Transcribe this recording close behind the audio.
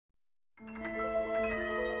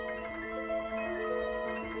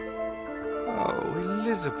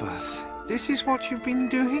Elizabeth, this is what you've been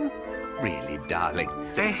doing? Really, darling,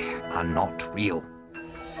 they are not real.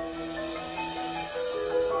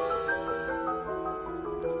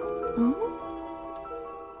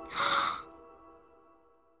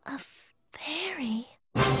 A fairy?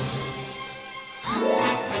 Don't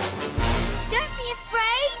be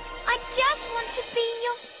afraid. I just want to be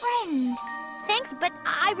your friend. Thanks, but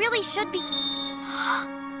I really should be...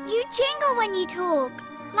 You jingle when you talk,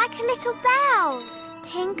 like a little bell.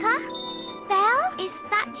 Tinker? Bell? Is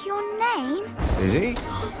that your name? Lizzy?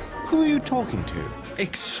 Who are you talking to?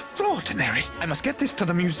 Extraordinary! I must get this to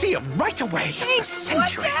the museum right away. Tink,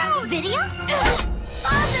 watch out! Video?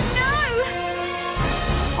 Father, no!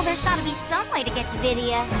 Well, there's got to be some way to get to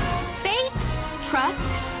Video. Faith,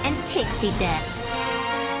 trust, and pixie dust.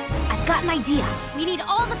 I've got an idea. We need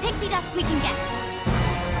all the pixie dust we can get.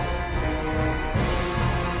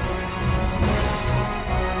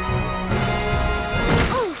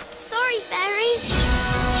 Oh, sorry, fairies.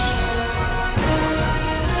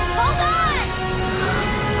 Hold on!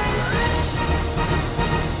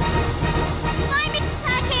 Bye, Mrs.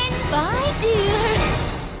 Perkins. Bye, dear.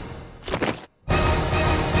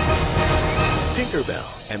 Tinkerbell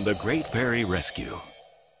and the Great Fairy Rescue.